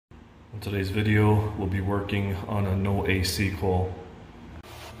Today's video will be working on a no AC coil.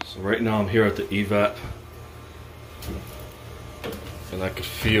 So right now I'm here at the evap and I could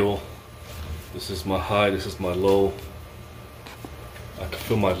feel this is my high, this is my low. I can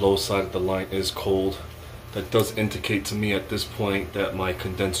feel my low side of the line is cold. That does indicate to me at this point that my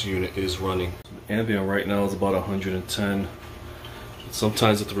condenser unit is running. So the ambient right now is about 110.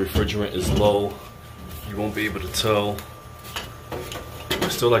 Sometimes if the refrigerant is low, you won't be able to tell.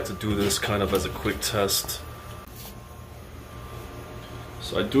 I still like to do this kind of as a quick test.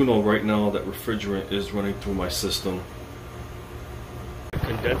 So I do know right now that refrigerant is running through my system. The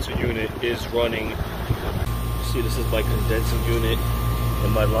condenser unit is running. See, this is my condenser unit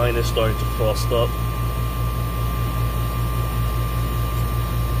and my line is starting to frost up.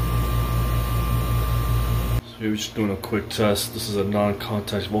 So we're just doing a quick test. This is a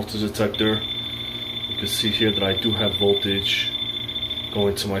non-contact voltage detector. You can see here that I do have voltage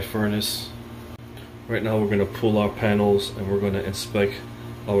going to my furnace. Right now we're going to pull our panels and we're going to inspect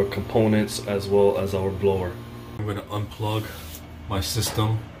our components as well as our blower. I'm going to unplug my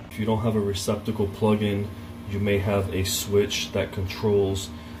system. If you don't have a receptacle plug-in, you may have a switch that controls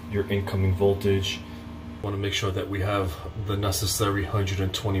your incoming voltage. I want to make sure that we have the necessary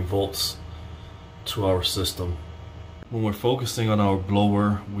 120 volts to our system. When we're focusing on our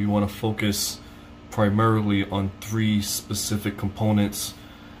blower, we want to focus primarily on three specific components.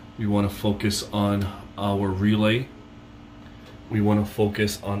 We want to focus on our relay, we want to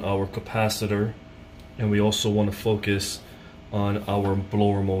focus on our capacitor, and we also want to focus on our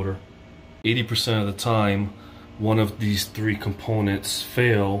blower motor. 80% of the time, one of these three components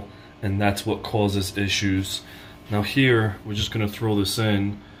fail, and that's what causes issues. Now here, we're just going to throw this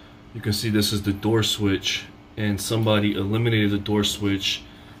in. You can see this is the door switch, and somebody eliminated the door switch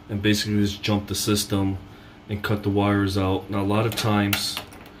and basically just jumped the system and cut the wires out. Now a lot of times,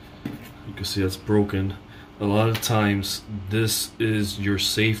 you can see that's broken. A lot of times this is your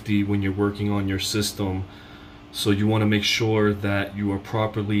safety when you're working on your system. So you want to make sure that you are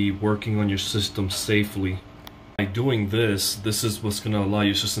properly working on your system safely. By doing this is what's going to allow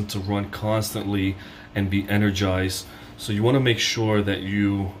your system to run constantly and be energized. So you want to make sure that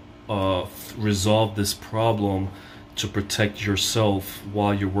you resolve this problem to protect yourself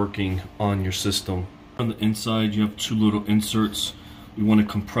while you're working on your system. On the inside you have two little inserts. We want to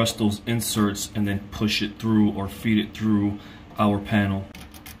compress those inserts and then push it through or feed it through our panel.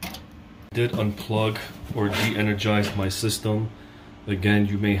 I did unplug or de-energize my system. Again,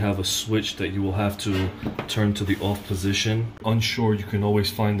 you may have a switch that you will have to turn to the off position. Unsure, you can always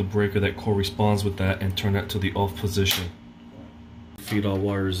find the breaker that corresponds with that and turn that to the off position. Feed our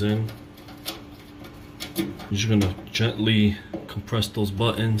wires in. You're just going to gently compress those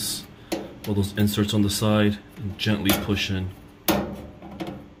buttons or those inserts on the side and gently push in.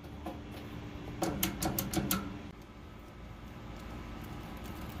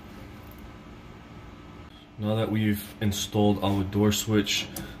 Now that we've installed our door switch,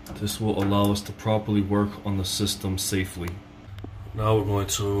 this will allow us to properly work on the system safely. Now we're going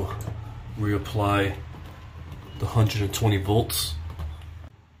to reapply the 120 volts.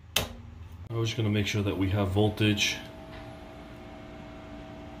 We're just going to make sure that we have voltage.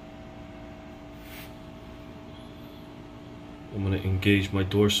 I'm going to engage my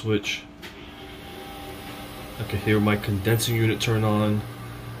door switch. I can hear my condensing unit turn on.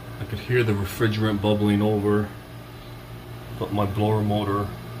 I could hear the refrigerant bubbling over, but my blower motor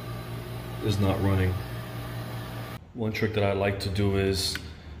is not running. One trick that I like to do is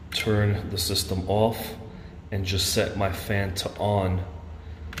turn the system off and just set my fan to on.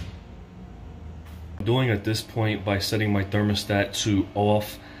 I'm doing at this point by setting my thermostat to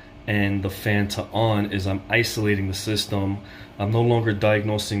off and the fan to on is I'm isolating the system. I'm no longer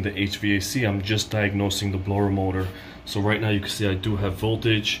diagnosing the HVAC, I'm just diagnosing the blower motor. So right now you can see I do have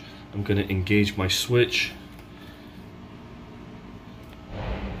voltage. I'm going to engage my switch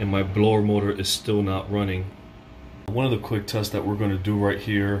and my blower motor is still not running. One of the quick tests that we're going to do right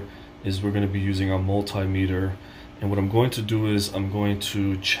here is we're going to be using our multimeter, and what I'm going to do is I'm going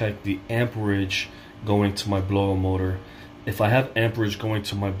to check the amperage going to my blower motor. If I have amperage going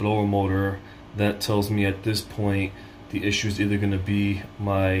to my blower motor, that tells me at this point the issue is either going to be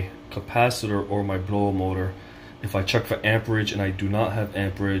my capacitor or my blower motor. If I check for amperage and I do not have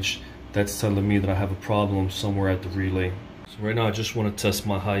amperage, that's telling me that I have a problem somewhere at the relay. So right now I just want to test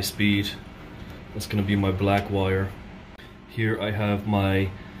my high speed. That's going to be my black wire. Here I have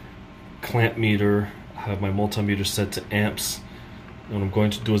my clamp meter. I have my multimeter set to amps. And what I'm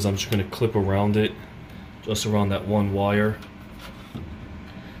going to do is I'm just going to clip around it, just around that one wire.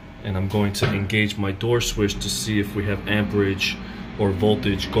 And I'm going to engage my door switch to see if we have amperage or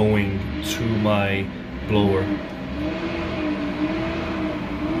voltage going to my blower.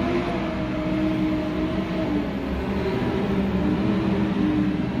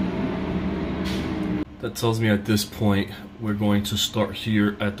 That tells me at this point we're going to start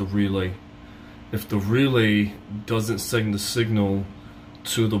here at the relay. If the relay doesn't send the signal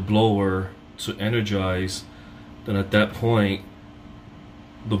to the blower to energize, then at that point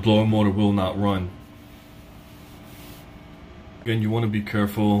the blower motor will not run. Again, you want to be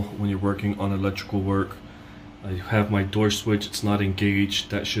careful when you're working on electrical work. I have my door switch, it's not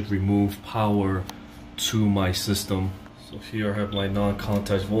engaged. That should remove power to my system. So here I have my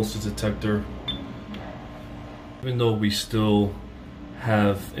non-contact voltage detector. Even though we still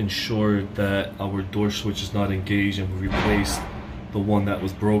have ensured that our door switch is not engaged and we replaced the one that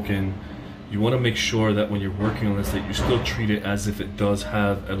was broken, you want to make sure that when you're working on this that you still treat it as if it does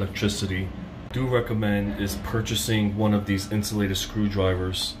have electricity. What I do recommend is purchasing one of these insulated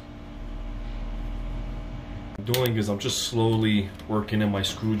screwdrivers. What I'm doing is I'm just slowly working in my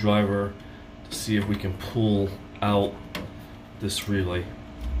screwdriver to see if we can pull out this relay.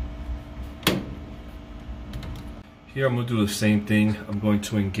 Here I'm going to do the same thing. I'm going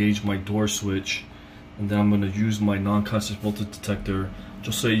to engage my door switch, and then I'm going to use my non-constant voltage detector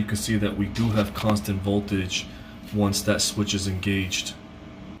just so you can see that we do have constant voltage once that switch is engaged.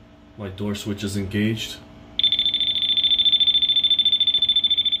 My door switch is engaged.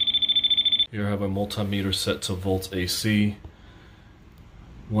 Here I have a multimeter set to volts AC.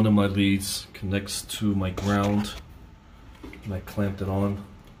 One of my leads connects to my ground, and I clamped it on.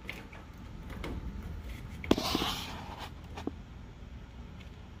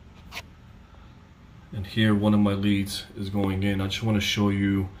 And here one of my leads is going in. I just want to show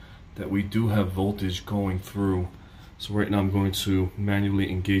you that we do have voltage going through. So right now I'm going to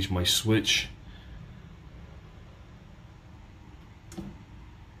manually engage my switch.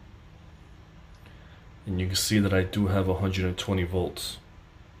 And you can see that I do have 120 volts.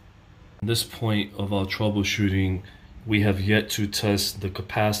 At this point of our troubleshooting, we have yet to test the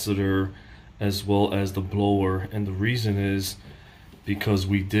capacitor as well as the blower. And the reason is because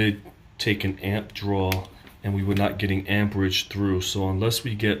we did take an amp draw and we were not getting amperage through. So unless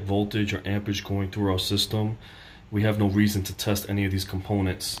we get voltage or amperage going through our system, we have no reason to test any of these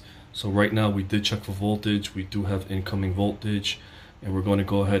components. So right now we did check for voltage. We do have incoming voltage, and we're going to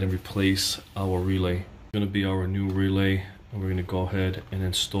go ahead and replace our relay. It's going to be our new relay, and we're going to go ahead and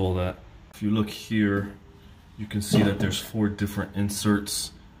install that. If you look here, you can see that there's 4 different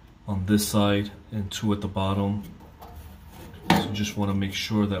inserts on this side and 2 at the bottom. So you just want to make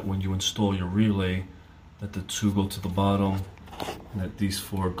sure that when you install your relay that the 2 go to the bottom and that these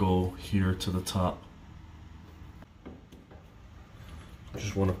 4 go here to the top. You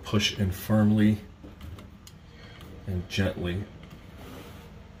just want to push in firmly and gently.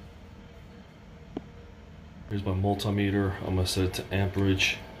 Here's my multimeter. I'm going to set it to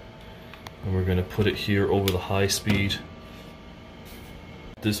amperage, and we're going to put it here over the high speed.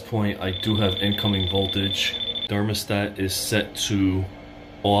 At this point I do have incoming voltage. Thermostat is set to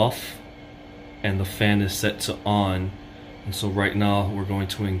off and the fan is set to on, and so right now we're going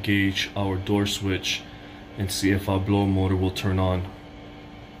to engage our door switch and see if our blower motor will turn on.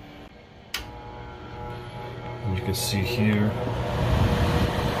 And you can see here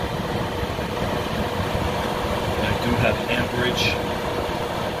I do have amperage.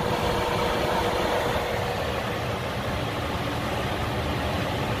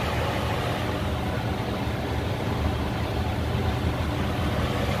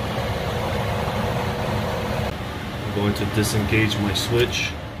 I'm going to disengage my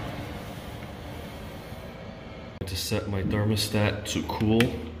switch. I'm going to set my thermostat to cool,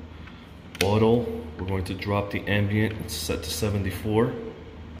 auto. We're going to drop the ambient, it's set to 74.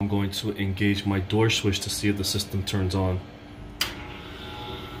 I'm going to engage my door switch to see if the system turns on.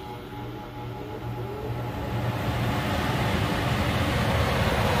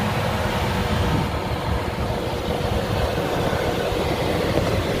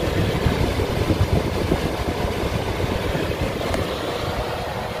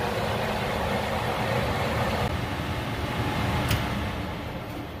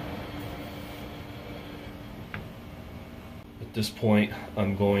 At this point,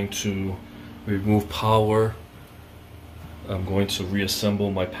 I'm going to remove power. I'm going to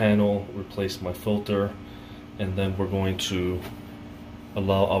reassemble my panel, replace my filter, and then we're going to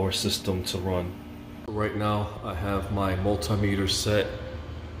allow our system to run. Right now, I have my multimeter set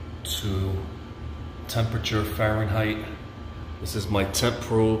to temperature Fahrenheit. This is my temp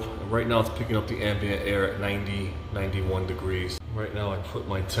probe. Right now, it's picking up the ambient air at 90, 91 degrees. Right now, I put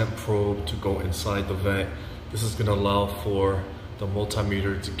my temp probe to go inside the vent. This is going to allow for the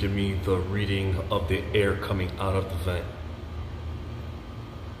multimeter to give me the reading of the air coming out of the vent.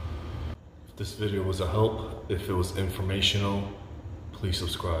 If this video was a help, if it was informational, please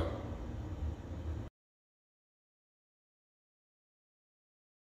subscribe.